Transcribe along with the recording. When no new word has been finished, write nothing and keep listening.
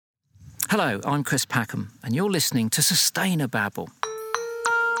Hello, I'm Chris Packham, and you're listening to Sustainababble.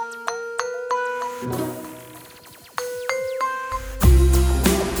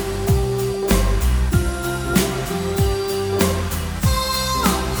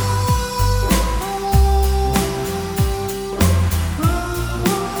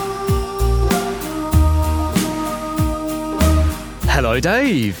 Hello,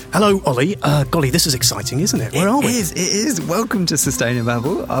 Dave. Hello, Ollie. Golly, this is exciting, isn't it? Where are we? It is. Welcome to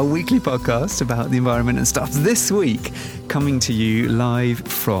Sustainababble, our weekly podcast about the environment and stuff. This week, coming to you live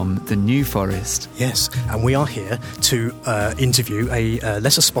from the New Forest. Yes, and we are here to interview a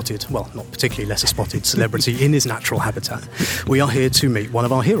lesser spotted, well, not particularly lesser spotted celebrity in his natural habitat. We are here to meet one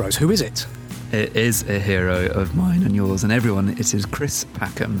of our heroes. Who is it? It is a hero of mine and yours and everyone. It is Chris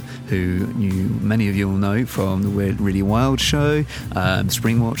Packham, who many of you will know from the Weird Really Wild show,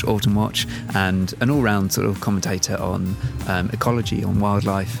 Spring Watch, Autumn Watch, and an all-round sort of commentator on ecology, on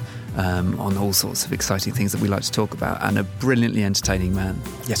wildlife, on all sorts of exciting things that we like to talk about, and a brilliantly entertaining man.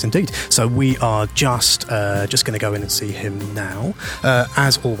 Yes, indeed. So we are just going to go in and see him now.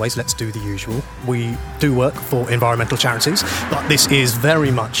 As always, let's do the usual. We do work for environmental charities, but this is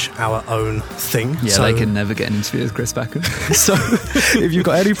very much our own thing. Yeah, so they can never get an interview with Chris Packham. So if you've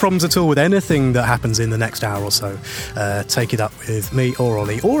got any problems at all with anything that happens in the next hour or so, take it up with me or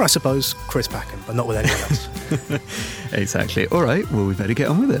Ollie, or I suppose Chris Packham, but not with anyone else. Exactly. All right, well, we better get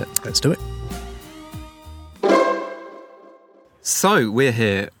on with it. Let's do it. So we're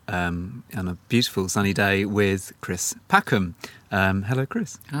here on a beautiful sunny day with Chris Packham. Hello,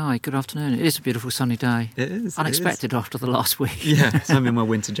 Chris. Hi, good afternoon. It is a beautiful sunny day. It is. Unexpected after the last week. Yeah, so I'm in my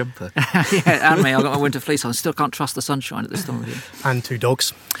winter jumper. Yeah, and me, I've got my winter fleece on. Still can't trust the sunshine at this time of year. And two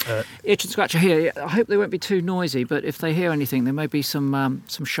dogs. Itch and Scratcher here. I hope they won't be too noisy, but if they hear anything, there may be some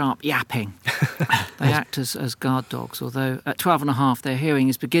sharp yapping. They act as guard dogs, although at 12 and a half their hearing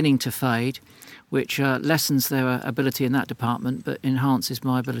is beginning to fade, which lessens their ability in that department, but enhances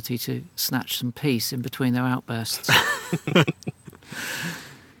my ability to snatch some peace in between their outbursts.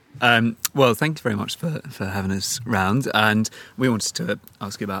 Well, thank you very much for having us round, and we wanted to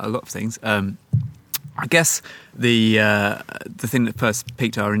ask you about a lot of things. I guess the thing that first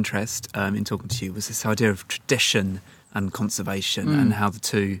piqued our interest in talking to you was this idea of tradition and conservation and how the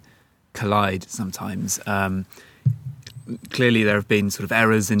two collide sometimes. Clearly there have been sort of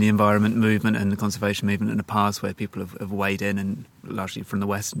errors in the environment movement and the conservation movement in the past where people have weighed in, and largely from the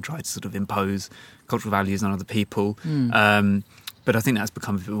West, and tried to sort of impose cultural values on other people. But I think that's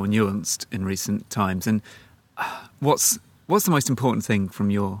become a bit more nuanced in recent times. And what's the most important thing from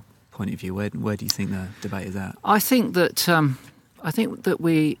your point of view? Where do you think the debate is at? I think that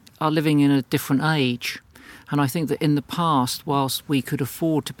we are living in a different age. And I think that in the past, whilst we could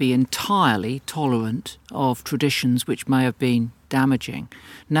afford to be entirely tolerant of traditions which may have been damaging,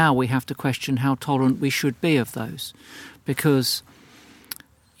 now we have to question how tolerant we should be of those. Because,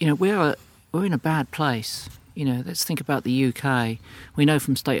 we're in a bad place. Let's think about the UK. We know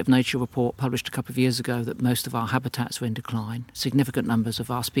from State of Nature report published a couple of years ago that most of our habitats are in decline. Significant numbers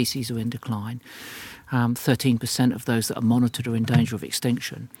of our species are in decline. 13% of those that are monitored are in danger of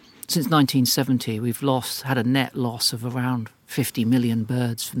extinction. Since 1970, we've had a net loss of around 50 million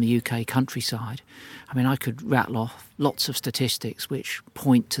birds from the UK countryside. I mean, I could rattle off lots of statistics which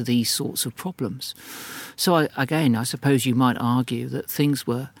point to these sorts of problems. So, I suppose you might argue that things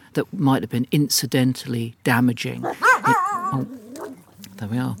that might have been incidentally damaging. There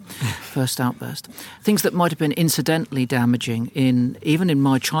we are. First outburst. Things that might have been incidentally damaging even in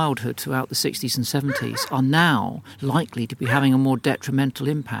my childhood throughout the 60s and 70s are now likely to be having a more detrimental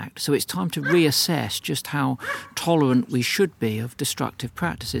impact. So it's time to reassess just how tolerant we should be of destructive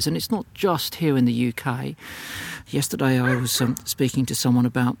practices. And it's not just here in the UK. Yesterday I was speaking to someone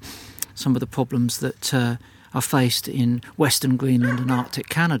about some of the problems that are faced in Western Greenland and Arctic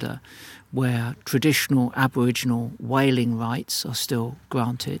Canada, where traditional Aboriginal whaling rights are still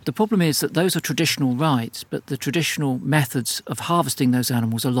granted. The problem is that those are traditional rights, but the traditional methods of harvesting those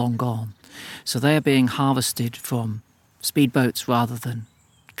animals are long gone. So they are being harvested from speedboats rather than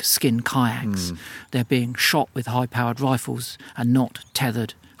skin kayaks. They're being shot with high-powered rifles and not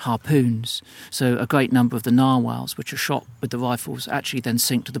tethered harpoons. So a great number of the narwhals, which are shot with the rifles, actually then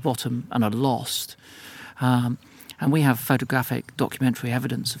sink to the bottom and are lost. And we have photographic documentary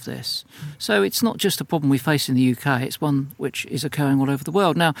evidence of this. So it's not just a problem we face in the UK, it's one which is occurring all over the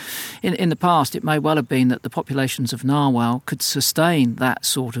world. Now, in the past, it may well have been that the populations of narwhal could sustain that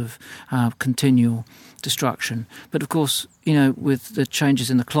sort of continual destruction. But of course, with the changes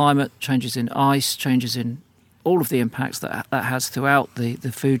in the climate, changes in ice, changes in all of the impacts that has throughout the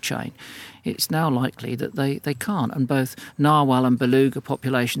food chain, it's now likely that they can't. And both narwhal and beluga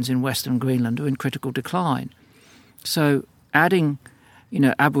populations in Western Greenland are in critical decline. So adding,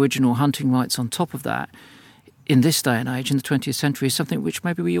 Aboriginal hunting rights on top of that in this day and age, in the 20th century, is something which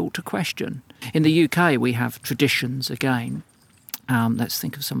maybe we ought to question. In the UK, we have traditions again. Let's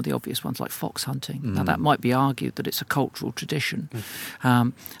think of some of the obvious ones like fox hunting. Now, that might be argued that it's a cultural tradition.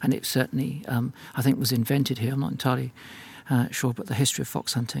 And it certainly, I think, was invented here. I'm not entirely sure about the history of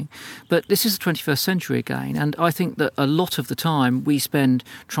fox hunting. But this is the 21st century again. And I think that a lot of the time we spend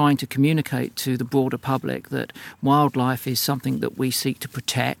trying to communicate to the broader public that wildlife is something that we seek to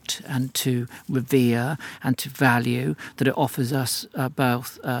protect and to revere and to value, that it offers us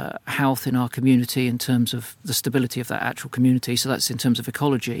both health in our community in terms of the stability of that actual community, so that's in terms of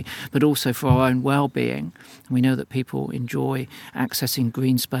ecology, but also for our own well-being. And we know that people enjoy accessing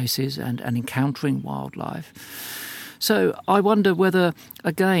green spaces and encountering wildlife. So I wonder whether,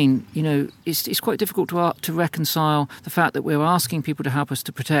 again, it's quite difficult to reconcile the fact that we're asking people to help us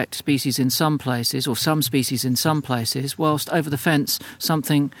to protect species in some places or some species in some places, whilst over the fence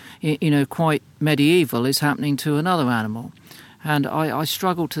something, quite medieval is happening to another animal. And I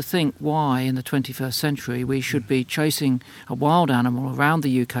struggle to think why in the 21st century we should be chasing a wild animal around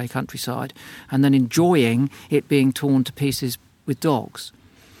the UK countryside and then enjoying it being torn to pieces with dogs.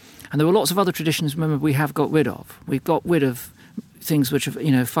 And there were lots of other traditions, remember, we have got rid of. We've got rid of things which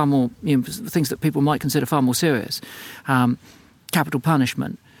are, far more, things that people might consider far more serious. Capital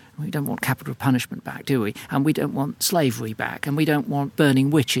punishment. We don't want capital punishment back, do we? And we don't want slavery back, and we don't want burning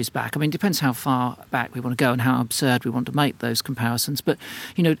witches back. I mean, it depends how far back we want to go and how absurd we want to make those comparisons. But,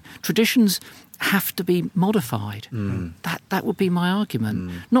 traditions have to be modified. That would be my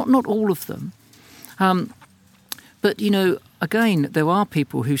argument. Not all of them. But, again, there are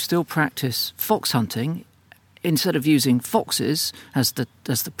people who still practice fox hunting. Instead of using foxes as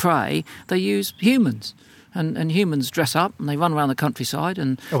the prey, they use humans. And humans dress up and they run around the countryside.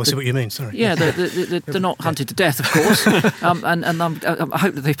 And I see what you mean, sorry. Yeah, they're not hunted to death, of course. and I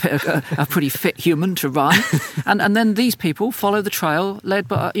hope that they pick a pretty fit human to run. And then these people follow the trail led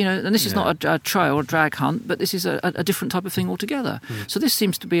by, and this is not a trail or drag hunt, but this is a different type of thing altogether. So this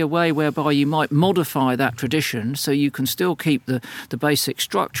seems to be a way whereby you might modify that tradition so you can still keep the basic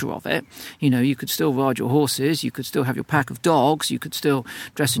structure of it. You could still ride your horses, you could still have your pack of dogs, you could still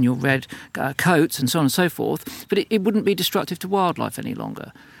dress in your red coats and so on and so forth. But it wouldn't be destructive to wildlife any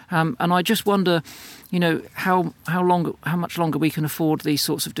longer. And I just wonder, how much longer we can afford these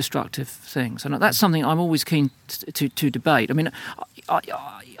sorts of destructive things. And that's something I'm always keen to debate. I mean,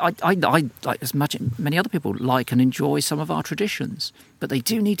 I like as much many other people like and enjoy some of our traditions, but they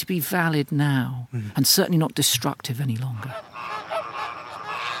do need to be valid now and certainly not destructive any longer.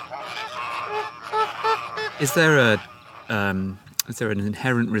 Is there an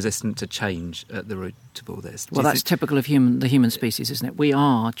inherent resistance to change at the root of all this? Well, that's typical of the human species, isn't it? We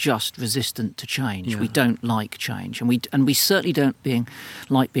are just resistant to change. Yeah. We don't like change, and we certainly don't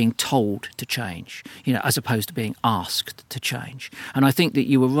like being told to change, as opposed to being asked to change. And I think that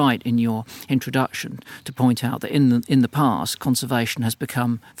you were right in your introduction to point out that in the past, conservation has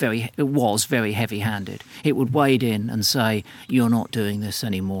was very heavy-handed. It would wade in and say, "You're not doing this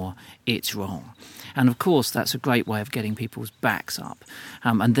anymore. It's wrong." And of course, that's a great way of getting people's backs up.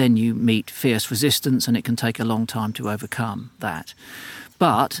 And then you meet fierce resistance, and it can take a long time to overcome that.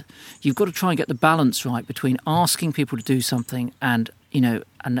 But you've got to try and get the balance right between asking people to do something and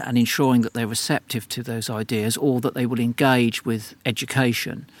ensuring that they're receptive to those ideas, or that they will engage with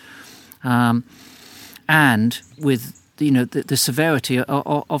education, and with the severity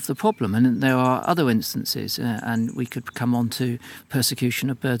of the problem. And there are other instances, and we could come on to persecution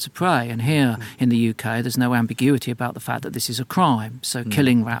of birds of prey. And here in the UK, there's no ambiguity about the fact that this is a crime. So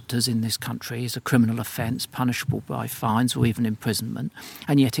killing raptors in this country is a criminal offence, punishable by fines or even imprisonment,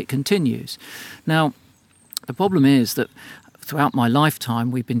 and yet it continues. Now, the problem is that throughout my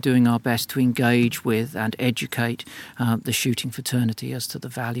lifetime, we've been doing our best to engage with and educate the shooting fraternity as to the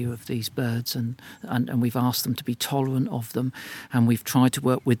value of these birds, and we've asked them to be tolerant of them, and we've tried to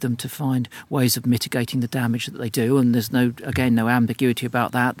work with them to find ways of mitigating the damage that they do. And there's no ambiguity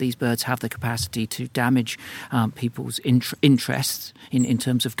about that. These birds have the capacity to damage people's interests in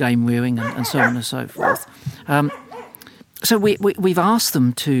terms of game rearing and so on and so forth. So we've asked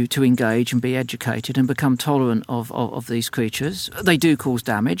them to engage and be educated and become tolerant of these creatures. They do cause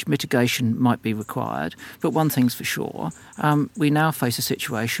damage. Mitigation might be required. But one thing's for sure, we now face a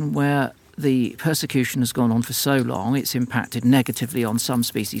situation where the persecution has gone on for so long, it's impacted negatively on some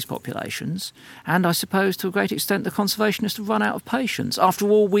species populations, and I suppose to a great extent the conservationists have run out of patience. After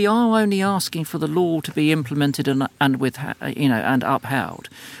all, we are only asking for the law to be implemented and upheld.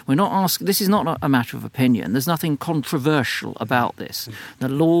 We're not asking. This is not a matter of opinion. There's nothing controversial about this. The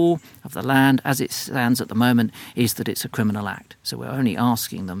law of the land, as it stands at the moment, is that it's a criminal act. So we're only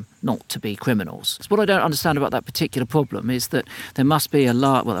asking them not to be criminals. So what I don't understand about that particular problem is that there must be a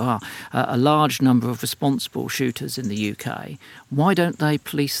large number of responsible shooters in the UK. Why don't they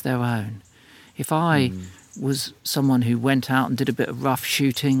police their own? If I was someone who went out and did a bit of rough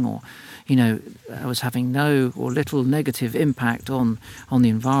shooting, or I was having no or little negative impact on the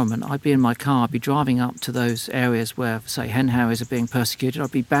environment, I'd be in my car, I'd be driving up to those areas where, say, hen harriers are being persecuted.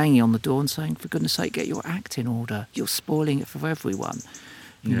 I'd be banging on the door and saying, for goodness sake, get your act in order. You're spoiling it for everyone.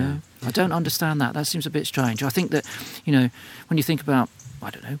 You know, I don't understand that. That seems a bit strange. I think that, when you think about,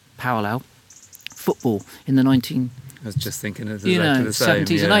 parallel football in the I was just thinking of exactly the same.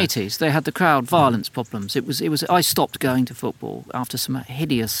 70s and 80s, they had the crowd violence problems. It was. I stopped going to football after some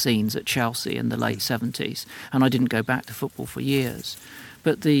hideous scenes at Chelsea in the late 70s, and I didn't go back to football for years.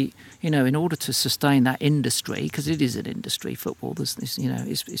 But in order to sustain that industry, because it is an industry, football, there's this,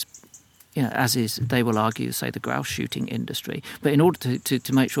 as is, they will argue, say, the grouse shooting industry. But in order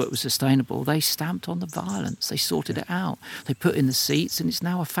to make sure it was sustainable, they stamped on the violence. They sorted it out. They put in the seats, and it's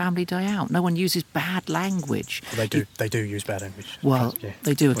now a family day out. No one uses bad language. Well, they do use bad language. Well,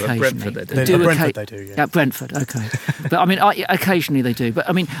 they do occasionally. At Brentford they do. Yeah. At Brentford, okay. But occasionally they do. But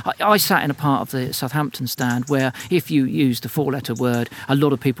I sat in a part of the Southampton stand where if you used a four-letter word, a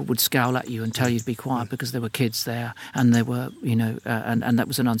lot of people would scowl at you and tell you to be quiet because there were kids there, and there were, and that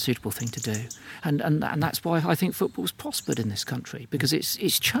was an unsuitable thing to do. And that's why I think football's prospered in this country, because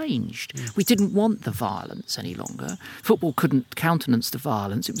it's changed. We didn't want the violence any longer. Football couldn't countenance the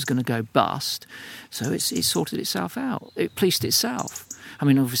violence. It was going to go bust. So it sorted itself out. It policed itself. I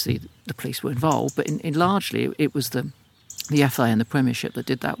mean, obviously the police were involved, but in largely it was the FA and the Premiership that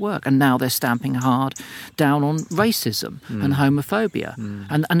did that work, and now they're stamping hard down on racism and homophobia.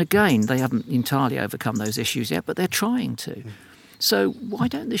 And again, they haven't entirely overcome those issues yet, but they're trying to. So why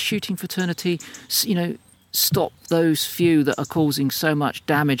don't the shooting fraternity, stop those few that are causing so much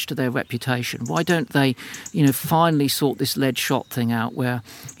damage to their reputation? Why don't they, finally sort this lead shot thing out where,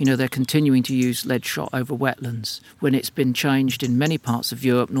 they're continuing to use lead shot over wetlands when it's been changed in many parts of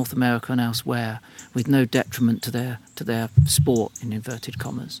Europe, North America and elsewhere with no detriment to their sport, in inverted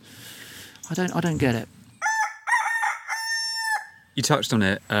commas? I don't get it. You touched on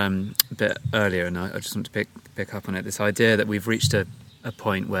it a bit earlier, and I just want to pick up on it. This idea that we've reached a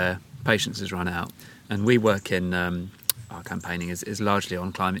point where patience has run out, and we work in our campaigning is largely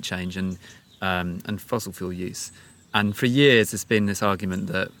on climate change and fossil fuel use. And for years, there's been this argument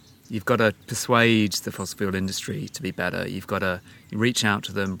that you've got to persuade the fossil fuel industry to be better. You've got to reach out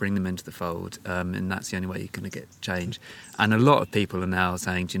to them, bring them into the fold, and that's the only way you're going to get change. And a lot of people are now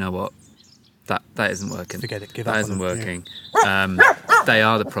saying, do you know what? That isn't working. Forget it. Give that up isn't on working. They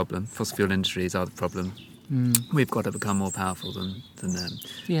are the problem. Fossil fuel industries are the problem. We've got to become more powerful than them.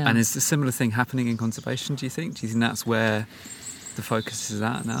 Yeah. And is a similar thing happening in conservation, do you think? Do you think that's where the focus is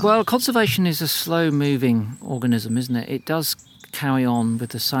at now? Well, conservation is a slow-moving organism, isn't it? It does carry on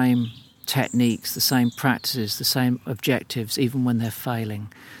with the same techniques, the same practices, the same objectives, even when they're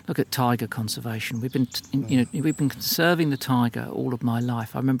failing. Look at tiger conservation. We've been conserving the tiger all of my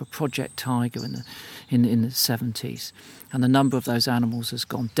life. I remember Project Tiger in the 70s, and the number of those animals has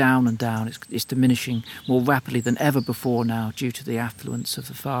gone down and down. It's diminishing more rapidly than ever before now due to the affluence of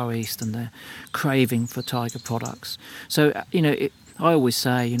the Far East and their craving for tiger products. So, I always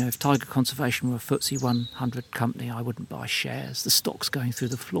say, if Tiger Conservation were a FTSE 100 company, I wouldn't buy shares. The stock's going through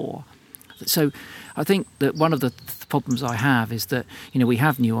the floor. So I think that one of the problems I have is that, we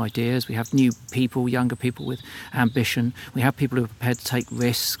have new ideas, we have new people, younger people with ambition, we have people who are prepared to take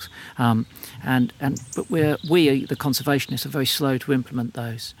risks, but we, the conservationists, are very slow to implement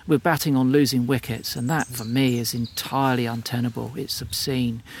those. We're batting on losing wickets, and that, for me, is entirely untenable. It's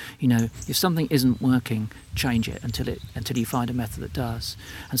obscene. If something isn't working, change it until you find a method that does.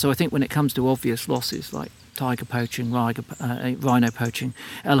 And so I think when it comes to obvious losses like tiger poaching, rhino poaching,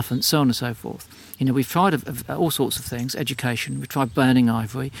 elephants, so on and so forth. We've tried all sorts of things, education, we've tried burning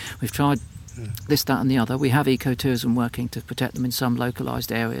ivory, we've tried this, that and the other. We have ecotourism working to protect them in some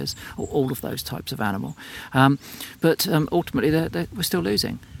localised areas, or all of those types of animal. But ultimately, we're still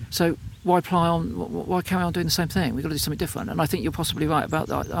losing. So why ply on? Why carry on doing the same thing? We've got to do something different. And I think you're possibly right about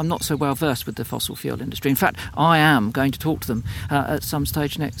that. I'm not so well versed with the fossil fuel industry. In fact, I am going to talk to them at some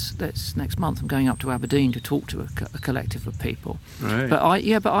stage next month. I'm going up to Aberdeen to talk to a collective of people. Right. But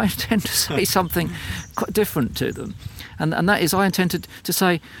I intend to say something quite different to them, and that is I intend to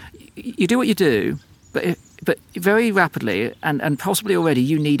say, you do what you do, but very rapidly and possibly already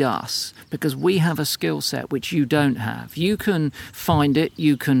you need us, because we have a skill set which you don't have. You can find it,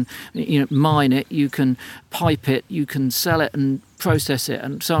 you can mine it, you can pipe it, you can sell it and process it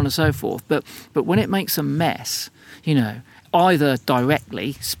and so on and so forth. But when it makes a mess, either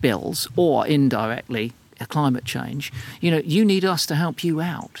directly spills or indirectly climate change, you need us to help you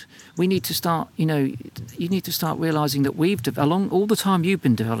out. We need to start, you need to start realising that we've, along all the time you've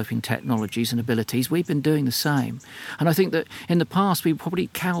been developing technologies and abilities, we've been doing the same. And I think that in the past we probably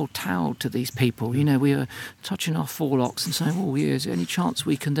kowtowed to these people. We were touching our forelocks and saying, oh, is there any chance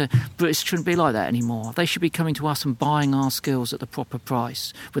we can do? But it shouldn't be like that anymore. They should be coming to us and buying our skills at the proper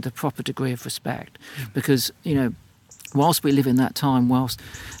price with the proper degree of respect. Because, whilst we live in that time, whilst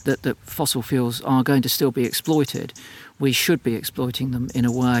that fossil fuels are going to still be exploited, we should be exploiting them in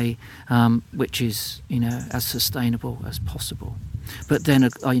a way which is, as sustainable as possible. But then,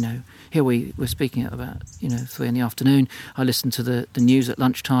 here we were speaking at about, 3 p.m. I listened to the news at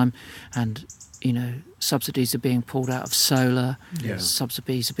lunchtime, and, subsidies are being pulled out of solar,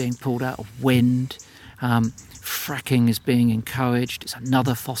 subsidies are being pulled out of wind. Fracking is being encouraged. It's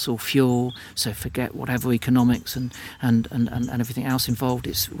another fossil fuel, so forget whatever economics and everything else involved.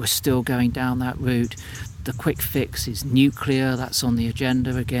 We're still going down that route. The quick fix is nuclear. That's on the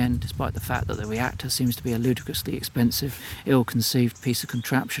agenda again, despite the fact that the reactor seems to be a ludicrously expensive, ill-conceived piece of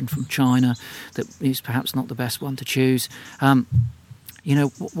contraption from China that is perhaps not the best one to choose. What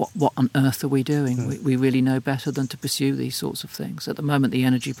on earth are we doing? We really know better than to pursue these sorts of things. At the moment, the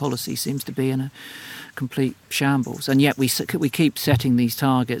energy policy seems to be in a complete shambles, and yet we keep setting these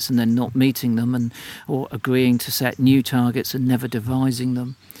targets and then not meeting them, or agreeing to set new targets and never devising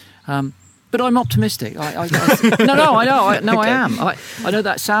them. But I'm optimistic. I am. I know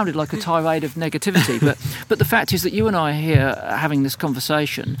that sounded like a tirade of negativity, but the fact is that you and I are here having this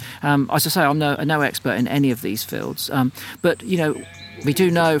conversation. As I say, I'm no expert in any of these fields, but we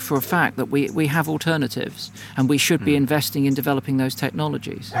do know for a fact that we have alternatives, and we should be investing in developing those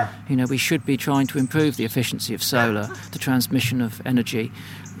technologies. We should be trying to improve the efficiency of solar, the transmission of energy,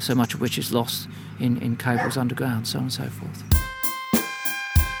 so much of which is lost in cables underground, so on and so forth.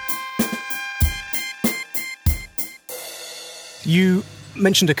 You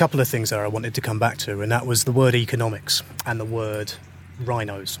mentioned a couple of things there I wanted to come back to, and that was the word economics and the word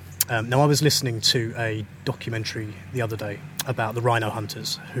rhinos. Now, I was listening to a documentary the other day about the rhino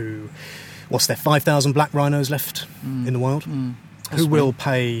hunters who, 5,000 black rhinos left in the wild, who will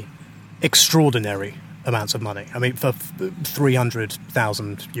pay extraordinary amounts of money. I mean, for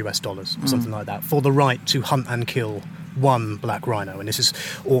 $300,000 or something like that, for the right to hunt and kill one black rhino, and this is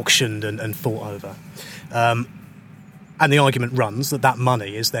auctioned and fought over. And the argument runs that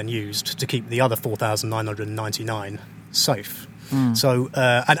money is then used to keep the other 4,999 safe. So,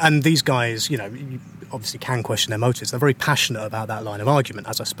 and these guys, you obviously can question their motives. They're very passionate about that line of argument,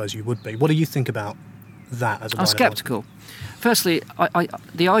 as I suppose you would be. What do you think about that as a line of argument? I'm sceptical. Firstly,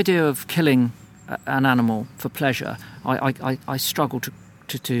 the idea of killing an animal for pleasure, I struggle to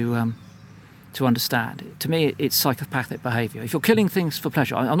understand. To me, it's psychopathic behaviour. If you're killing things for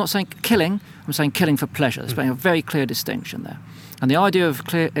pleasure, I'm not saying killing, I'm saying killing for pleasure. There's a very clear distinction there. And the idea of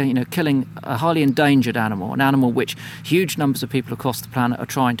killing a highly endangered animal, an animal which huge numbers of people across the planet are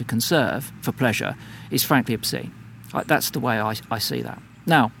trying to conserve for pleasure, is frankly obscene. That's the way I see that.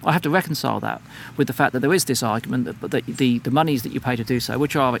 Now, I have to reconcile that with the fact that there is this argument that the monies that you pay to do so,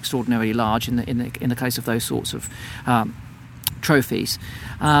 which are extraordinarily large in the case of those sorts of trophies,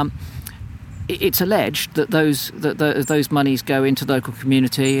 it's alleged that those monies go into the local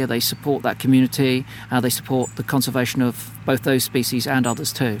community. They support that community. They support the conservation of both those species and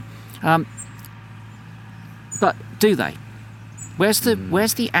others too. But do they? Where's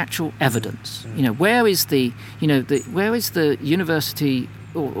the actual evidence? Where is the university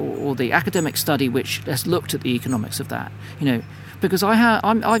or the academic study which has looked at the economics of that? Because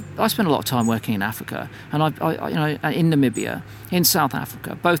I spent a lot of time working in Africa, and I in Namibia, in South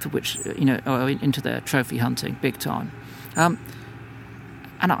Africa, both of which are into their trophy hunting big time, and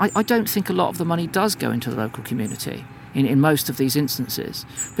I don't think a lot of the money does go into the local community in most of these instances,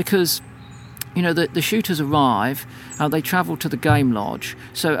 because the shooters arrive, they travel to the game lodge.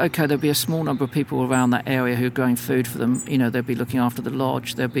 So, okay, there'll be a small number of people around that area who are growing food for them. They'll be looking after the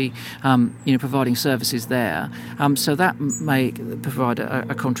lodge. They'll be, providing services there. So that may provide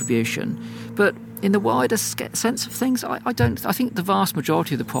a contribution. But in the wider sense of things, I think the vast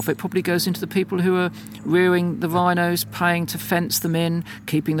majority of the profit probably goes into the people who are rearing the rhinos, paying to fence them in,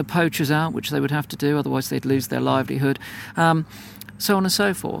 keeping the poachers out, which they would have to do, otherwise they'd lose their livelihood, so on and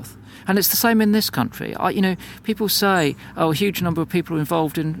so forth. And it's the same in this country. People say, a huge number of people are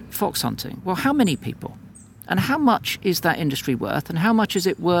involved in fox hunting. Well, how many people? And how much is that industry worth? And how much is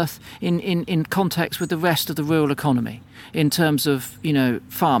it worth in context with the rest of the rural economy in terms of,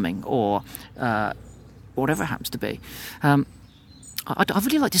 farming or whatever it happens to be? I'd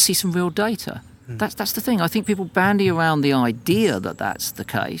really like to see some real data. That's the thing. I think people bandy around the idea that that's the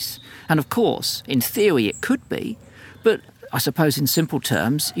case. And, of course, in theory it could be. But I suppose in simple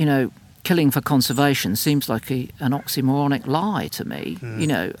terms, killing for conservation seems like an oxymoronic lie to me,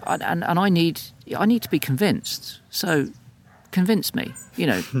 and I need to be convinced. So convince me,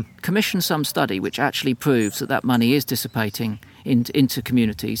 commission some study which actually proves that money is dissipating into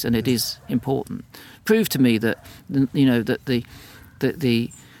communities and it is important. Prove to me that, that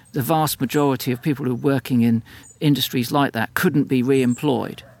the vast majority of people who are working in industries like that couldn't be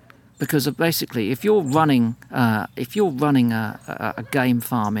re-employed. Because basically, if you're running a game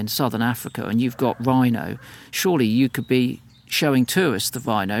farm in southern Africa and you've got rhino, surely you could be showing tourists the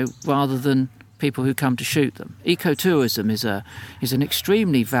rhino rather than people who come to shoot them. Ecotourism is an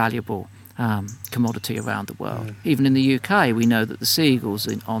extremely valuable commodity around the world. Even in the UK, we know that the seagulls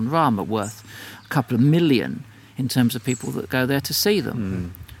on Rum are worth a couple of million in terms of people that go there to see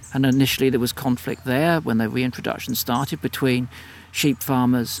them. And initially there was conflict there when the reintroduction started between sheep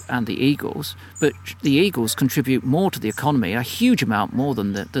farmers and the eagles, but the eagles contribute more to the economy, a huge amount more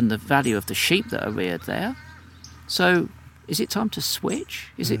than the value of the sheep that are reared there. So is it time to switch?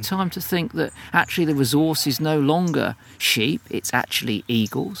 Is it time to think that actually the resource is no longer sheep, it's actually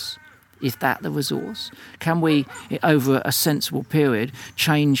eagles? Is that the resource? Can we, over a sensible period,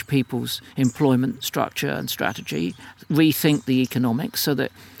 change people's employment structure and strategy, rethink the economics so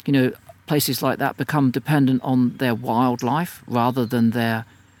that, places like that become dependent on their wildlife rather than their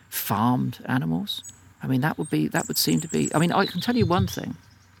farmed animals? I mean, that would seem to be... I mean, I can tell you one thing.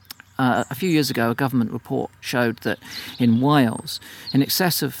 A few years ago, a government report showed that in Wales, in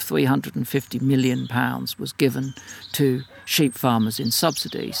excess of £350 million was given to sheep farmers in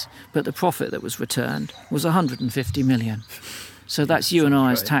subsidies, but the profit that was returned was £150 million. So that's you and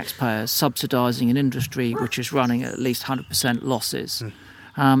I as taxpayers subsidising an industry which is running at least 100% losses.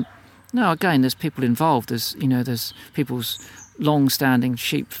 Now, again, there's people involved. There's people's long-standing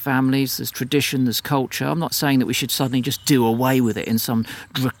sheep families. There's tradition. There's culture. I'm not saying that we should suddenly just do away with it in some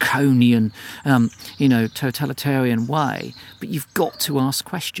draconian, totalitarian way. But you've got to ask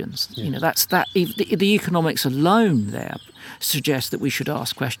questions. Yeah. The economics alone there suggests that we should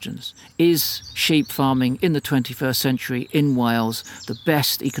ask questions. Is sheep farming in the 21st century in Wales the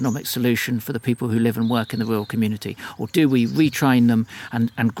best economic solution for the people who live and work in the rural community? Or do we retrain them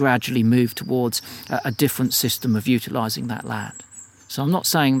and gradually move towards a different system of utilising that land? So I'm not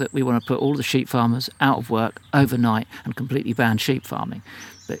saying that we want to put all the sheep farmers out of work overnight and completely ban sheep farming.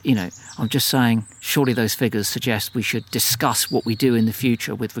 But, I'm just saying surely those figures suggest we should discuss what we do in the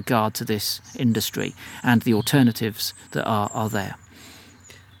future with regard to this industry and the alternatives that are there.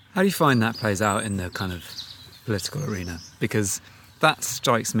 How do you find that plays out in the kind of political arena? Because that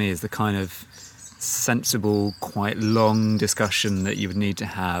strikes me as the kind of sensible, quite long discussion that you would need to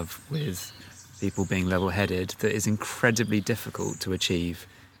have with people being level-headed that is incredibly difficult to achieve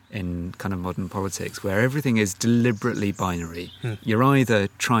in kind of modern politics, where everything is deliberately binary. You're either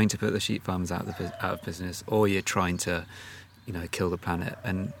trying to put the sheep farmers out of business, or you're trying to, kill the planet.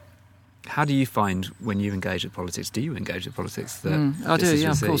 And how do you find when you engage with politics? Do you engage with politics? I do,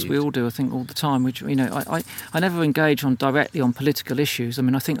 yeah. Of course, we all do. I think all the time. I never engage directly on political issues. I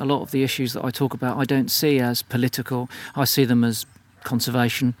mean, I think a lot of the issues that I talk about, I don't see as political. I see them as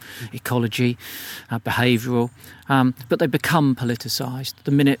conservation, ecology, behavioural, but they become politicised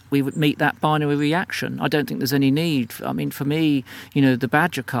the minute we would meet that binary reaction. I don't think there's any need. I mean, for me, the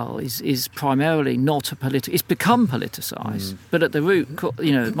badger cull is primarily not a political. It's become politicised, but at the root,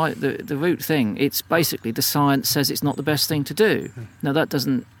 the root thing, it's basically the science says it's not the best thing to do. Now that's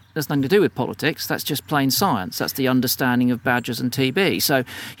nothing to do with politics. That's just plain science. That's the understanding of badgers and TB. So,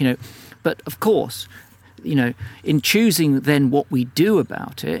 but of course, in choosing then what we do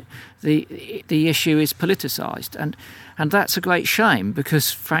about it, the issue is politicised. And that's a great shame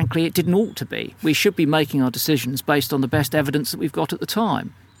because, frankly, it didn't ought to be. We should be making our decisions based on the best evidence that we've got at the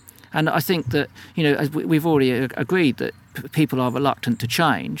time. And I think that, as we've already agreed that people are reluctant to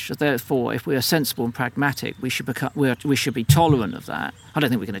change. Therefore, if we are sensible and pragmatic, we should be tolerant of that. I don't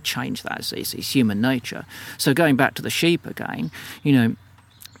think we're going to change that. It's human nature. So going back to the sheep again,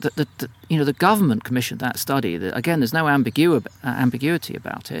 the government commissioned that study. Again, there's no ambiguity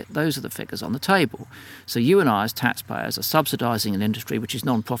about it. Those are the figures on the table. So you and I, as taxpayers, are subsidising an industry which is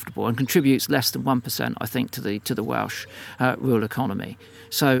non-profitable and contributes less than 1%, I think, to the Welsh rural economy.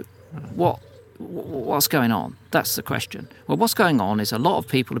 So what's going on? That's the question. Well, what's going on is a lot of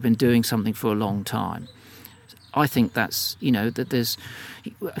people have been doing something for a long time. I think that's, that there's,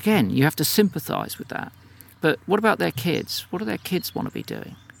 again, you have to sympathise with that. But what about their kids? What do their kids want to be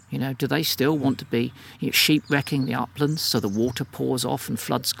doing? Do they still want to be sheep wrecking the uplands so the water pours off and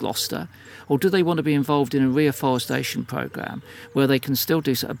floods Gloucester? Or do they want to be involved in a reforestation programme where they can still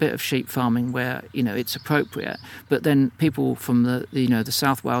do a bit of sheep farming where, it's appropriate, but then people from the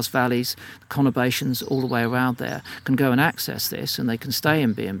South Wales valleys, the conurbations all the way around there can go and access this, and they can stay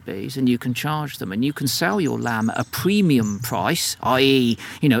in B&Bs, and you can charge them, and you can sell your lamb at a premium price, i.e.,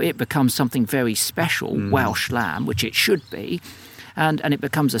 it becomes something very special, Welsh lamb, which it should be. And it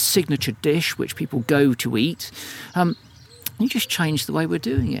becomes a signature dish which people go to eat. You just change the way we're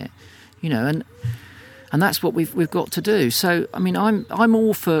doing it, and that's what we've got to do. So, I mean, I'm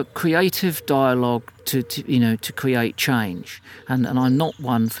all for creative dialogue to create change, and I'm not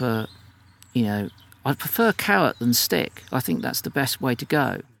one for, I prefer carrot than stick. I think that's the best way to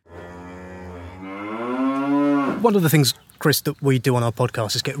go. One of the things, Chris, that we do on our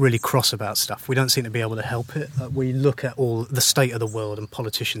podcast is get really cross about stuff. We don't seem to be able to help it. We look at all the state of the world and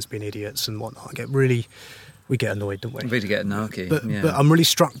politicians being idiots and whatnot. We get annoyed, don't we? We really get anarchy. But I'm really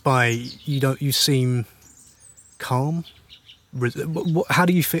struck by you seem calm. How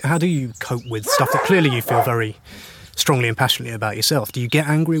do you cope with stuff that clearly you feel very strongly and passionately about yourself? Do you get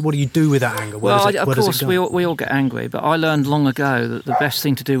angry? What do you do with that anger? Of course, we all get angry, but I learned long ago that the best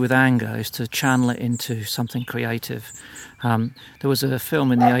thing to do with anger is to channel it into something creative. There was a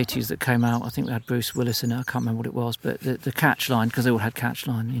film in the 80s that came out, I think we had Bruce Willis in it, I can't remember what it was, but the catch line, because they all had catch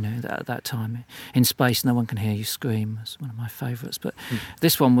line, at that time, in space no one can hear you scream, was one of my favourites. But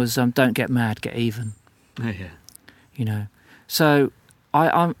this one was don't get mad, get even. Oh, yeah. So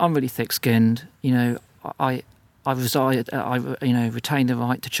I'm really thick-skinned, I retain the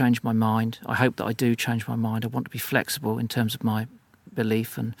right to change my mind. I hope that I do change my mind. I want to be flexible in terms of my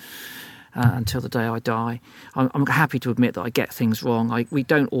belief and until the day I die. I'm happy to admit that I get things wrong. We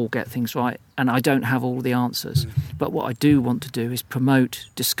don't all get things right, and I don't have all the answers. But what I do want to do is promote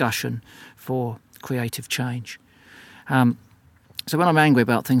discussion for creative change. So when I'm angry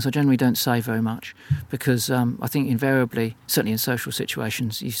about things, I generally don't say very much because I think invariably, certainly in social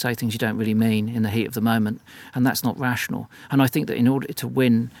situations, you say things you don't really mean in the heat of the moment, and that's not rational. And I think that in order to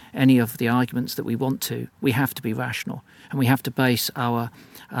win any of the arguments that we want to, we have to be rational, and we have to base our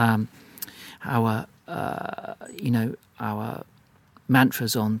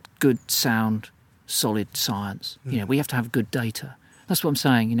mantras on good, sound, solid science. We have to have good data. That's what I'm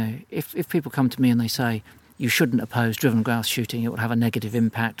saying. If people come to me and they say, you shouldn't oppose driven grouse shooting, it will have a negative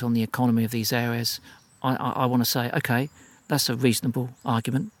impact on the economy of these areas, I want to say, OK, that's a reasonable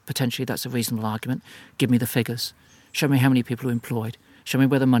argument. Potentially that's a reasonable argument. Give me the figures. Show me how many people are employed. Show me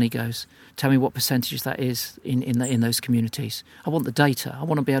where the money goes. Tell me what percentage that is in those communities. I want the data. I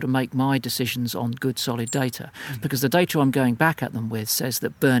want to be able to make my decisions on good, solid data, because the data I'm going back at them with says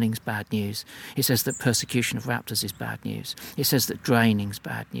that burning's bad news. It says that persecution of raptors is bad news. It says that draining's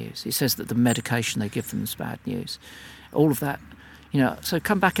bad news. It says that the medication they give them is bad news. All of that, So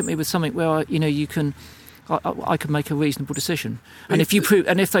come back at me with something where you can. I can make a reasonable decision, and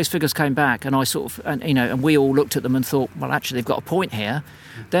if those figures came back, and I and we all looked at them and thought, well, actually, they've got a point here,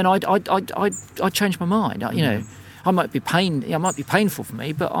 then I'd change my mind. I might be painful for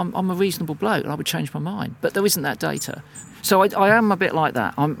me, but I'm a reasonable bloke, and I would change my mind. But there isn't that data, so I am a bit like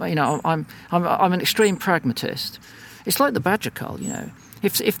that. I'm an extreme pragmatist. It's like the badger cull,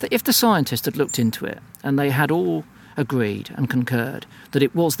 If the scientists had looked into it and they had all agreed and concurred that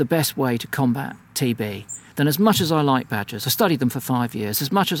it was the best way to combat TB, then as much as I like badgers, I studied them for 5 years, as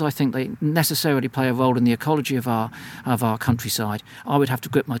much as I think they necessarily play a role in the ecology of our countryside, I would have to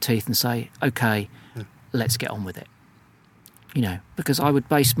grit my teeth and say, OK, let's get on with it. Because I would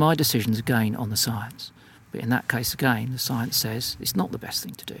base my decisions again on the science. But in that case, again, the science says it's not the best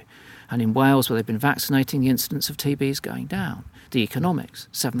thing to do. And in Wales, where they've been vaccinating, the incidence of TB is going down. The economics,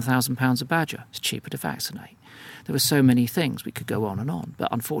 £7,000 a badger, it's cheaper to vaccinate. There were so many things, we could go on and on. But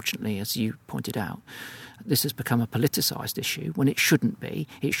unfortunately, as you pointed out, this has become a politicised issue when it shouldn't be.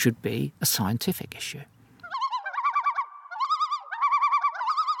 It should be a scientific issue.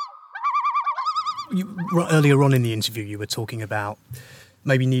 Earlier on in the interview, you were talking about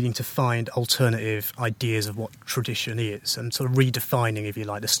maybe needing to find alternative ideas of what tradition is and sort of redefining, if you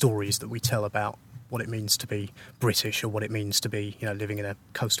like, the stories that we tell about what it means to be British or what it means to be, living in a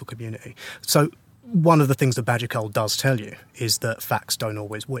coastal community. So one of the things that Badger Cole does tell you is that facts don't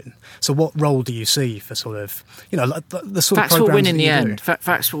always win. So what role do you see for sort of, like the sort facts of programs will win in that the you end. do?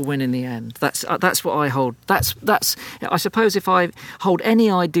 Facts will win in the end. That's what I hold. That's. I suppose if I hold any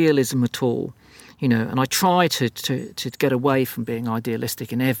idealism at all, and I try to get away from being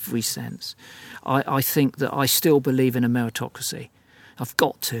idealistic in every sense, I think that I still believe in a meritocracy. I've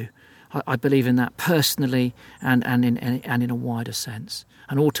got to. I believe in that personally and in a wider sense.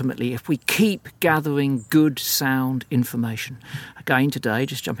 And ultimately, if we keep gathering good, sound information. Again, today,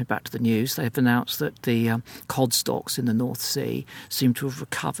 just jumping back to the news, they've announced that the cod stocks in the North Sea seem to have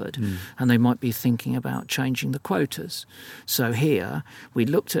recovered, and they might be thinking about changing the quotas. So here, we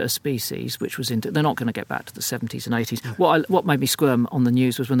looked at a species which was they're not going to get back to the 70s and 80s. What made me squirm on the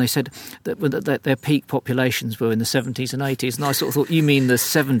news was when they said that their peak populations were in the 70s and 80s, and I sort of thought, you mean the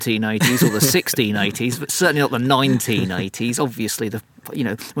 1780s or the 1680s, but certainly not the 1980s. Obviously,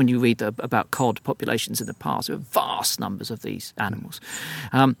 when you read about cod populations in the past, there were vast numbers of these animals.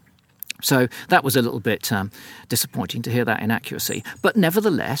 So that was a little bit disappointing to hear that inaccuracy. But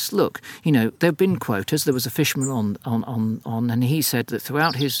nevertheless, look, there have been quotas. There was a fisherman on, and he said that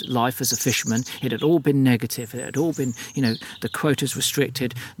throughout his life as a fisherman, it had all been negative. It had all been, the quotas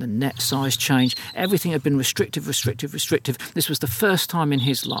restricted, the net size changed. Everything had been restrictive. This was the first time in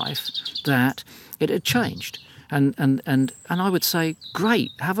his life that it had changed. And I would say,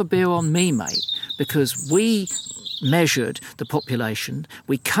 great, have a beer on me, mate, because we measured the population.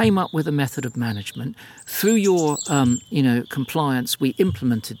 We came up with a method of management. Through your, compliance, we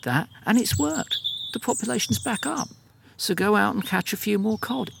implemented that, and it's worked. The population's back up. So go out and catch a few more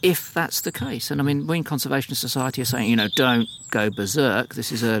cod, if that's the case. And I mean, Marine Conservation Society are saying, don't go berserk.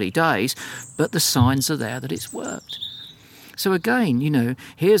 This is early days, but the signs are there that it's worked. So again,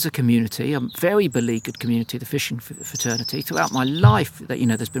 here's a community, a very beleaguered community, the fishing fraternity. Throughout my life,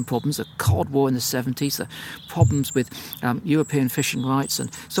 there's been problems, the cod war in the 70s, the problems with European fishing rights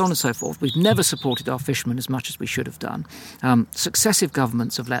and so on and so forth. We've never supported our fishermen as much as we should have done. Successive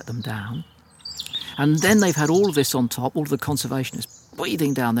governments have let them down. And then they've had all of this on top, all of the conservationists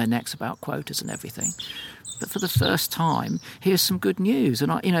breathing down their necks about quotas and everything. But for the first time, here's some good news.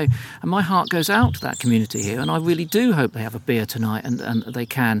 And and my heart goes out to that community here. And I really do hope they have a beer tonight and they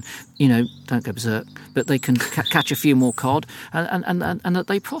can, don't go berserk, but they can catch a few more cod and that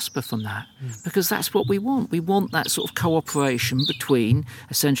they prosper from that. Because that's what we want. We want that sort of cooperation between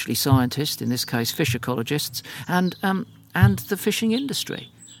essentially scientists, in this case fish ecologists, and the fishing industry.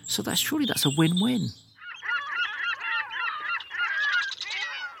 So that's a win-win.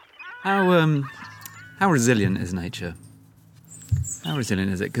 How resilient is nature? How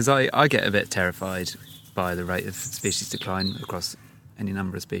resilient is it? Because I get a bit terrified by the rate of species decline across any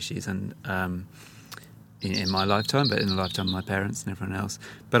number of species, and in my lifetime, but in the lifetime of my parents and everyone else.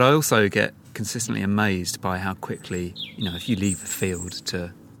 But I also get consistently amazed by how quickly, if you leave a field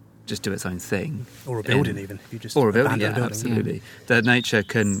to just do its own thing, or a building, even if you just or a building, abandon a building, absolutely, that nature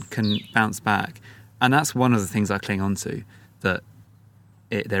can bounce back, and that's one of the things I cling on to. That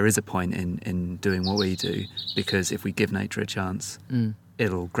there is a point in doing what we do, because if we give nature a chance,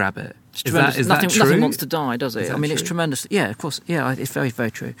 it'll grab it. Is that true? Nothing wants to die, does it? True? It's tremendous. Yeah, of course. Yeah, it's very,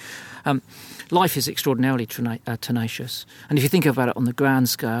 very true. Life is extraordinarily tenacious. And if you think about it on the grand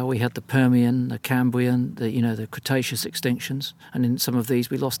scale, we had the Permian, the Cambrian, the Cretaceous extinctions. And in some of these,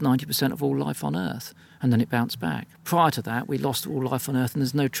 we lost 90% of all life on Earth. And then it bounced back. Prior to that, we lost all life on Earth, and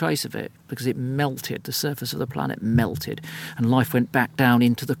there's no trace of it because it melted. The surface of the planet melted, and life went back down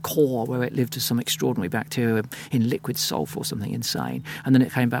into the core where it lived as some extraordinary bacteria in liquid sulfur or something insane, and then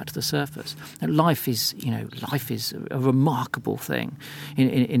it came back to the surface. And life is a remarkable thing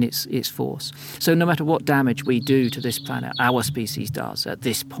in its force. So no matter what damage we do to this planet, our species does at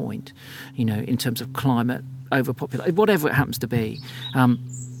this point, in terms of climate, overpopulation, whatever it happens to be.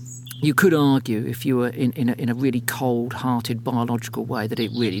 You could argue, if you were in a really cold-hearted biological way, that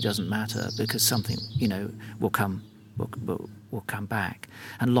it really doesn't matter because something, will come back,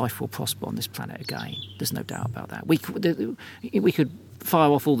 and life will prosper on this planet again. There's no doubt about that. We could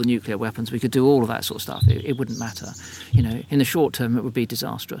fire off all the nuclear weapons. We could do all of that sort of stuff. It wouldn't matter. In the short term, it would be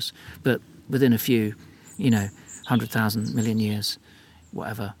disastrous. But within a few, 100,000 million years,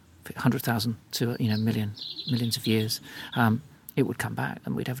 whatever, 100,000 to millions of years. It would come back,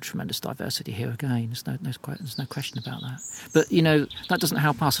 and we'd have a tremendous diversity here again. There's no question about that. But, that doesn't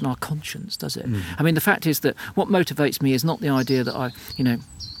help us and our conscience, does it? I mean, the fact is that what motivates me is not the idea that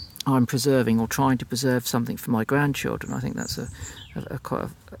I'm preserving or trying to preserve something for my grandchildren, I think that's quite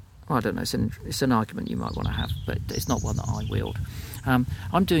I don't know, it's an argument you might want to have, but it's not one that I wield.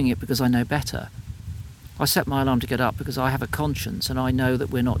 I'm doing it because I know better. I set my alarm to get up because I have a conscience and I know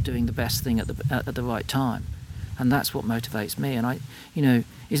that we're not doing the best thing at the right time, and that's what motivates me. And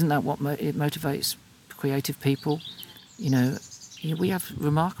isn't that what it motivates creative people? We have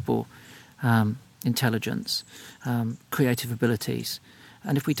remarkable intelligence, creative abilities,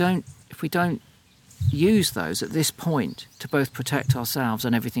 and if we don't use those at this point to both protect ourselves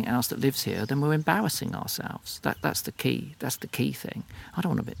and everything else that lives here, then we're embarrassing ourselves. That's the key. That's the key thing. I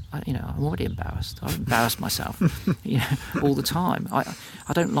don't want to be. I'm already embarrassed. I embarrass myself, all the time.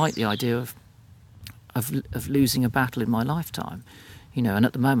 I don't like the idea of losing a battle in my lifetime, And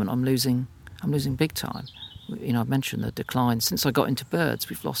at the moment, I'm losing big time. I've mentioned the decline since I got into birds.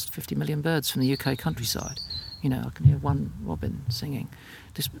 We've lost 50 million birds from the UK countryside. I can hear one robin singing.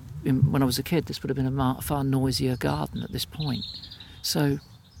 When I was a kid, this would have been a far noisier garden at this point. So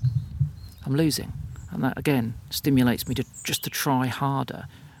I'm losing, and that again stimulates me to try harder.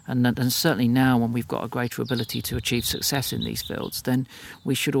 And certainly now, when we've got a greater ability to achieve success in these fields, then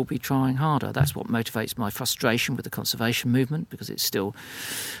we should all be trying harder. That's what motivates my frustration with the conservation movement, because it's still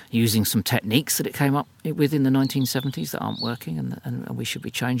using some techniques that it came up with in the 1970s that aren't working, and we should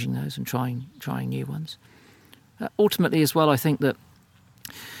be changing those and trying new ones. Ultimately, as well, I think that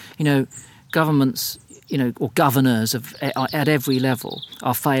governments, or governors at every level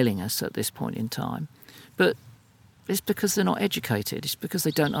are failing us at this point in time, but it's because they're not educated. It's because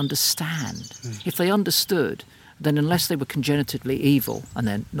they don't understand. If they understood, then unless they were congenitally evil, and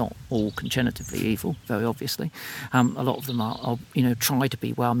they're not all congenitally evil, very obviously, a lot of them are try to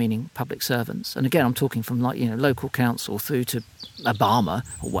be well-meaning public servants. And again, I'm talking from local council through to Obama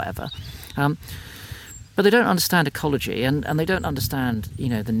or whatever. But they don't understand ecology, and they don't understand,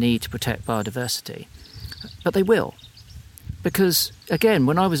 the need to protect biodiversity. But they will. Because, again,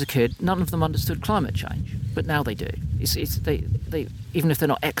 when I was a kid, none of them understood climate change, but now they do. They even if they're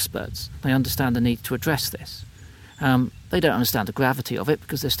not experts, they understand the need to address this. They don't understand the gravity of it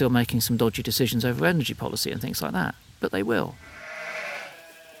because they're still making some dodgy decisions over energy policy and things like that, but they will.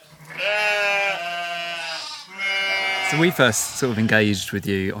 So we first sort of engaged with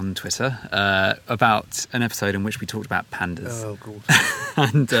you on Twitter about an episode in which we talked about pandas. Oh, God.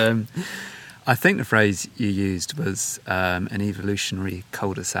 And I think the phrase you used was an evolutionary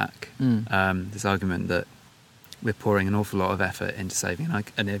cul-de-sac. This argument that we're pouring an awful lot of effort into saving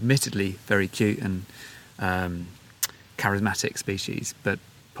an admittedly very cute and charismatic species, but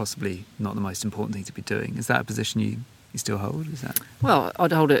possibly not the most important thing to be doing. Is that a position you still hold? Is that? Well,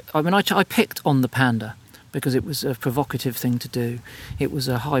 I'd hold it. I mean, I picked on the panda because it was a provocative thing to do. It was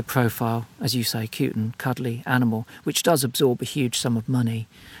a high-profile, as you say, cute and cuddly animal, which does absorb a huge sum of money.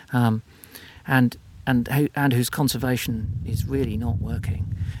 And whose conservation is really not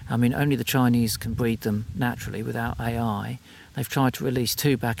working. I mean, only the Chinese can breed them naturally without AI. They've tried to release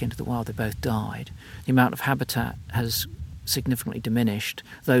 2 back into the wild. They both died. The amount of habitat has significantly diminished.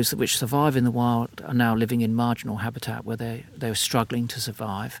 Those which survive in the wild are now living in marginal habitat where they're struggling to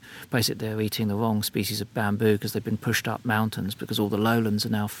survive. Basically, they're eating the wrong species of bamboo because they've been pushed up mountains because all the lowlands are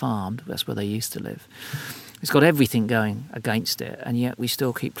now farmed. That's where they used to live. It's got everything going against it, and yet we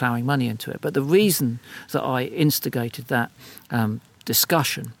still keep ploughing money into it. But the reason that I instigated that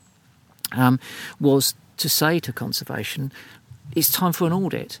discussion was to say to conservation, it's time for an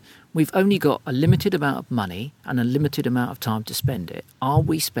audit. We've only got a limited amount of money and a limited amount of time to spend it. Are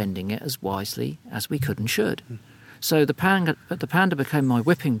we spending it as wisely as we could and should? So the panda became my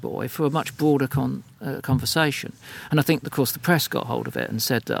whipping boy for a much broader conversation. And I think, of course, the press got hold of it and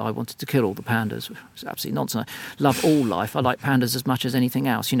said that I wanted to kill all the pandas. It's absolutely nonsense. I love all life. I like pandas as much as anything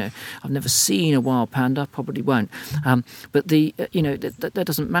else. I've never seen a wild panda, probably won't. But that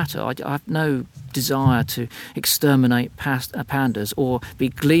doesn't matter. I have no desire to exterminate pandas or be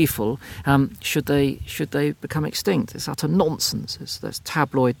gleeful should they become extinct. It's utter nonsense. That's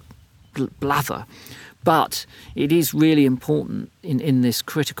tabloid blather. But it is really important in this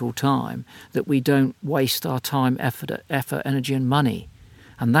critical time that we don't waste our time, effort, energy and money.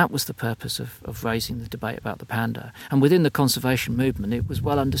 And that was the purpose of raising the debate about the panda. And within the conservation movement, it was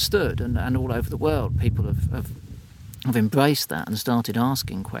well understood, and all over the world people have embraced that and started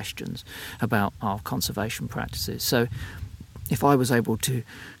asking questions about our conservation practices. So if I was able to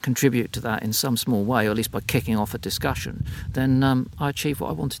contribute to that in some small way, or at least by kicking off a discussion, then I achieved what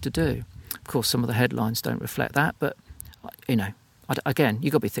I wanted to do. Of course, some of the headlines don't reflect that, but, again,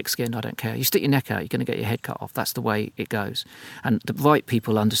 you've got to be thick-skinned, I don't care. You stick your neck out, you're going to get your head cut off. That's the way it goes. And the right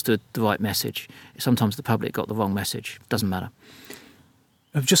people understood the right message. Sometimes the public got the wrong message. Doesn't matter.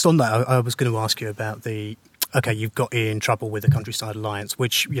 Just on that, I was going to ask you about you've got in trouble with the Countryside Alliance,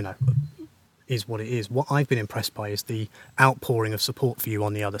 which, is what it is. What I've been impressed by is the outpouring of support for you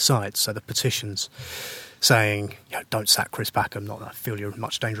on the other side. So the petitions saying, don't sack Chris Packham, not that I feel you're in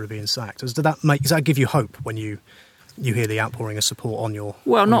much danger of being sacked. Does that give you hope when you hear the outpouring of support on your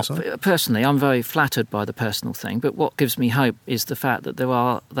Well, not side? Personally. I'm very flattered by the personal thing, but what gives me hope is the fact that there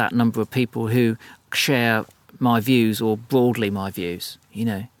are that number of people who share my views, or broadly my views,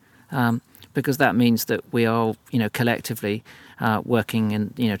 because that means that we are, collectively working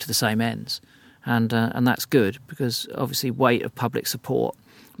in, to the same ends. And that's good, because obviously weight of public support,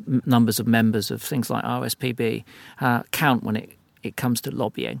 numbers of members of things like RSPB count when it comes to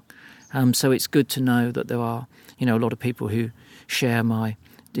lobbying. So it's good to know that there are, a lot of people who share my,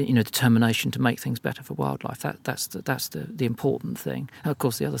 determination to make things better for wildlife. That's the important thing. And of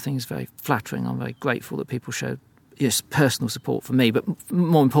course, the other thing is very flattering. I'm very grateful that people show personal support for me, but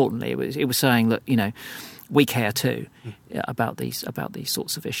more importantly, it was saying that we care too about these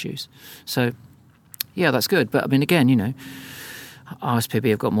sorts of issues. So yeah, that's good. But I mean, again,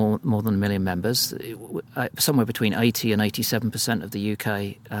 RSPB have got more than 1 million members. Somewhere between 80 and 87% of the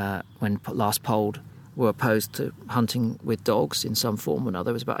UK, when last polled, were opposed to hunting with dogs in some form or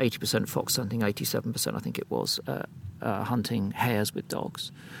another. It was about 80% fox hunting, 87% I think it was hunting hares with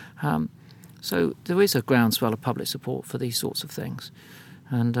dogs. So there is a groundswell of public support for these sorts of things,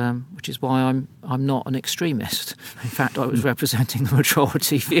 and which is why I'm not an extremist. In fact, I was representing the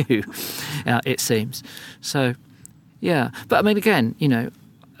majority view, it seems. So, yeah. But I mean, again,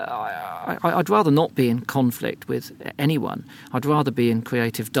 I'd rather not be in conflict with anyone. I'd rather be in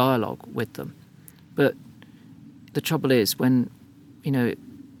creative dialogue with them. But the trouble is when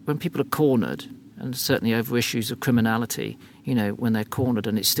people are cornered, and certainly over issues of criminality, when they're cornered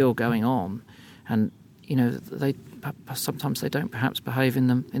and it's still going on, and sometimes they don't perhaps behave in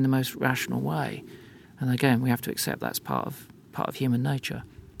the most rational way, and again we have to accept that's part of human nature,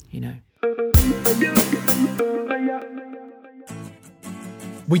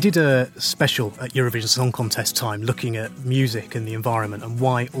 We did a special at Eurovision Song Contest time looking at music and the environment and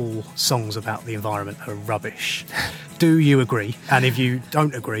why all songs about the environment are rubbish. Do you agree? And if you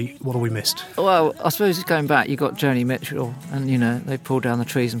don't agree, what have we missed? Well, I suppose going back, you got Joni Mitchell, and they pulled down the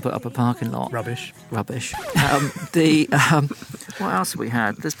trees and put up a parking lot. Rubbish. What else have we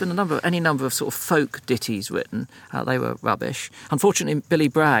had? There's been any number of sort of folk ditties written. They were rubbish. Unfortunately, Billy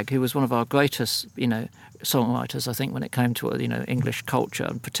Bragg, who was one of our greatest, songwriters, I think, when it came to English culture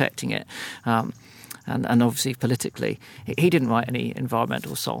and protecting it, and obviously politically, he didn't write any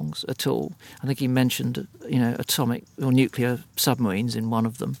environmental songs at all. I think he mentioned atomic or nuclear submarines in one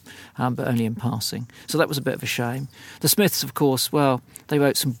of them, but only in passing. So that was a bit of a shame. The Smiths, of course, well, they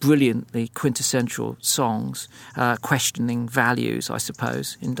wrote some brilliantly quintessential songs, questioning values, I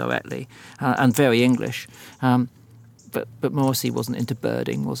suppose, indirectly, and very English. But Morrissey wasn't into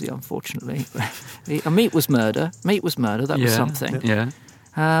birding, was he, unfortunately? Meat was murder. That was something. Yeah.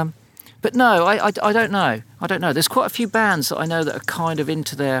 But no, I don't know. I don't know. There's quite a few bands that I know that are kind of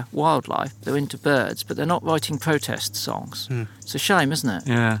into their wildlife. They're into birds, but they're not writing protest songs. It's a shame, isn't it?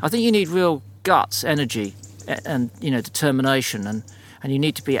 Yeah. I think you need real guts, energy, and determination, and you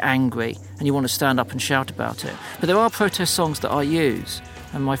need to be angry, and you want to stand up and shout about it. But there are protest songs that I use,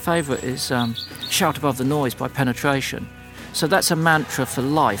 and my favourite is Shout Above the Noise by Penetration. So that's a mantra for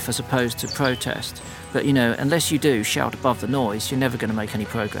life as opposed to protest. But, unless you do shout above the noise, you're never going to make any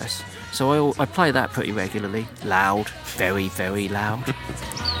progress. So I play that pretty regularly. Loud. Very, very loud.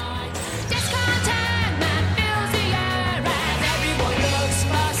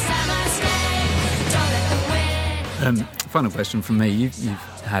 Final question from me. You've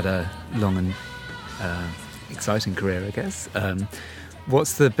had a long and exciting career, I guess.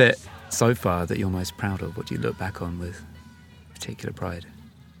 What's the bit so far that you're most proud of? What do you look back on with particular pride?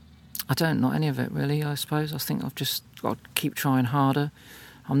 Not any of it really, I suppose. I think I've just got to keep trying harder.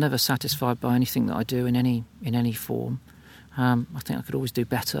 I'm never satisfied by anything that I do in any form. I think I could always do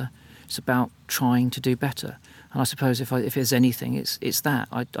better. It's about trying to do better. And I suppose if there's anything, it's that.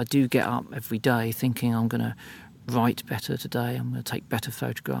 I do get up every day thinking I'm going to write better today. I'm going to take better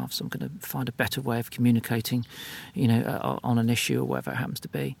photographs. I'm going to find a better way of communicating, on an issue or whatever it happens to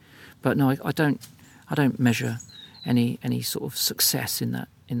be. But no, I don't measure any sort of success in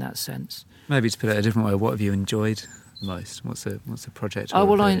that sense. Maybe to put it a different way, what have you enjoyed most? What's a project? Oh, or a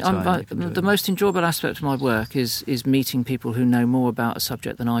well, period of time you've enjoyed? the most enjoyable aspect of my work is meeting people who know more about a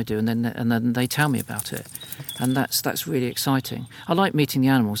subject than I do, and then they tell me about it, and that's really exciting. I like meeting the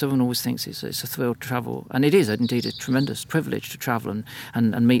animals. Everyone always thinks it's a thrill to travel, and it is indeed a tremendous privilege to travel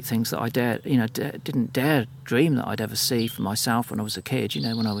and meet things that I didn't dare dream that I'd ever see for myself when I was a kid.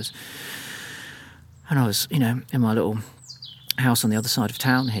 When I was in my little house on the other side of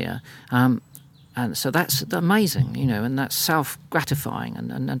town here. And so that's amazing, and that's self-gratifying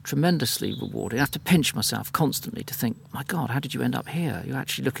and tremendously rewarding. I have to pinch myself constantly to think, my God, how did you end up here? You're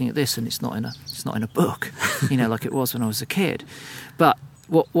actually looking at this, and it's not in a book, like it was when I was a kid. But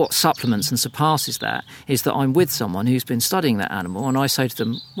what supplements and surpasses that is that I'm with someone who's been studying that animal, and I say to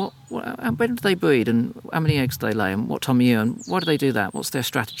them, when do they breed, and how many eggs do they lay, and what time of year, and why do they do that? What's their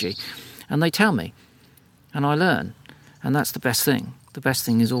strategy? And they tell me, and I learn, and that's the best thing. The best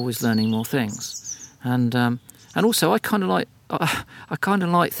thing is always learning more things. And also I kind of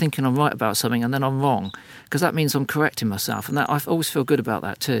like thinking I'm right about something and then I'm wrong, because that means I'm correcting myself, and that I always feel good about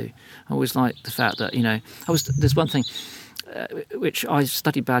that too. I always like the fact that there's one thing which I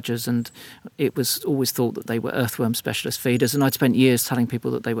studied badgers, and it was always thought that they were earthworm specialist feeders, and I'd spent years telling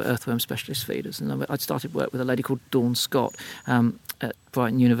people that they were earthworm specialist feeders, and I'd started work with a lady called Dawn Scott at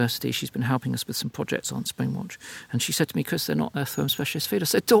Brighton University. She's been helping us with some projects on Springwatch, and she said to me, Chris, they're not earthworm specialist feeders.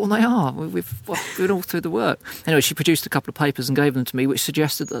 I said, Dawn, they are. We've been all through the work. Anyway, she produced a couple of papers and gave them to me, which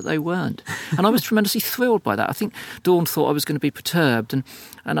suggested that they weren't, and I was tremendously thrilled by that. I think Dawn thought I was going to be perturbed and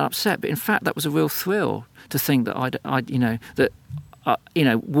upset, but in fact that was a real thrill to think that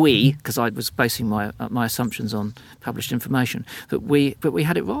we, because I was basing my assumptions on published information, but we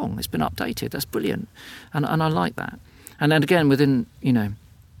had it wrong. It's been updated. That's brilliant, and I like that. And then again, within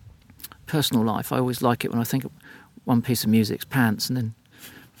personal life, I always like it when I think of one piece of music's Pants, and then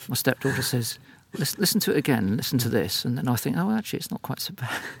my stepdaughter says, listen to it again, listen to this, and then I think, oh, actually, it's not quite so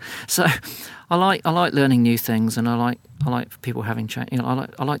bad. So I like learning new things, and I like people having change. I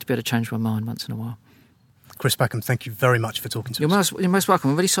like to be able to change my mind once in a while. Chris Packham, thank you very much for talking to us. You're most welcome.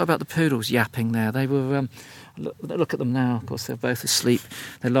 I'm really sorry about the poodles yapping there. They were, look at them now, of course, they're both asleep.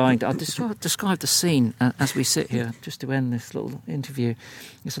 They're lying down. I'll describe the scene as we sit here, just to end this little interview.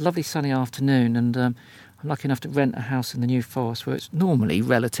 It's a lovely sunny afternoon, and I'm lucky enough to rent a house in the New Forest where it's normally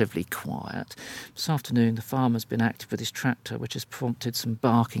relatively quiet. This afternoon, the farmer's been active with his tractor, which has prompted some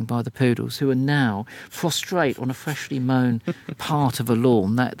barking by the poodles, who are now prostrate on a freshly mown part of a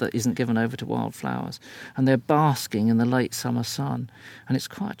lawn that isn't given over to wildflowers. And they're basking in the late summer sun. And it's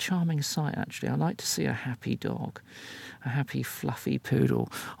quite a charming sight, actually. I like to see a happy dog, a happy, fluffy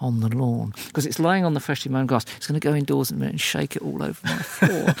poodle on the lawn, because it's laying on the freshly mown grass. It's going to go indoors in a minute and shake it all over my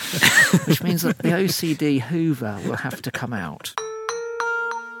floor, which means that the OCD Hoover will have to come out.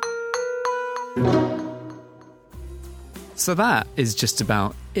 So that is just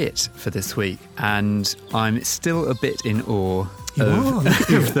about it for this week, and I'm still a bit in awe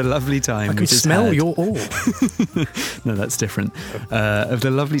of the lovely time I can smell your awe. No, that's different. Of the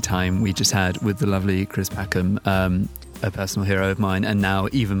lovely time we just had with the lovely Chris Packham, a personal hero of mine, and now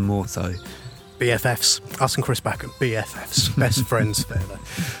even more so. BFFs, us and Chris Packham, BFFs, best friends forever.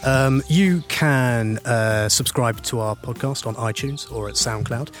 You can subscribe to our podcast on iTunes or at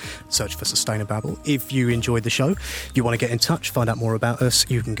SoundCloud. Search for Sustainababble. If you enjoyed the show, you want to get in touch, find out more about us,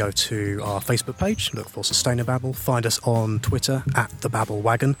 you can go to our Facebook page, look for Sustainababble, find us on Twitter at The Babble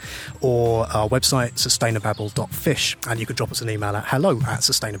Wagon, or our website, sustainababble.fish, and you can drop us an email at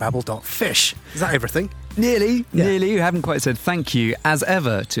hello@sustainababble.fish. Is that everything? Nearly. You haven't quite said thank you, as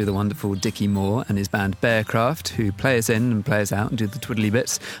ever, to the wonderful Dickie Moore and his band Bearcraft, who play us in and play us out and do the twiddly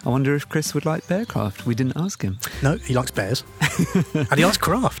bits. I wonder if Chris would like Bearcraft. We didn't ask him. No, he likes bears. And he likes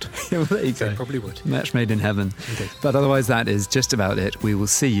craft. Yeah, well, there you go. He probably would. Match made in heaven. Indeed. But otherwise, that is just about it. We will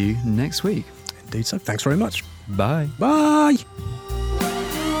see you next week. Indeed so. Thanks very much. Bye. Bye.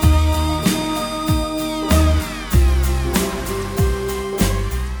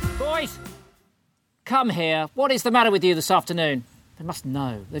 Come here. What is the matter with you this afternoon? They must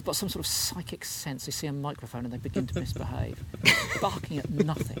know. They've got some sort of psychic sense. They see a microphone and they begin to misbehave. Barking at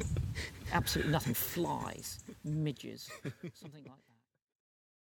nothing. Absolutely nothing. Flies. Midges. Something like that.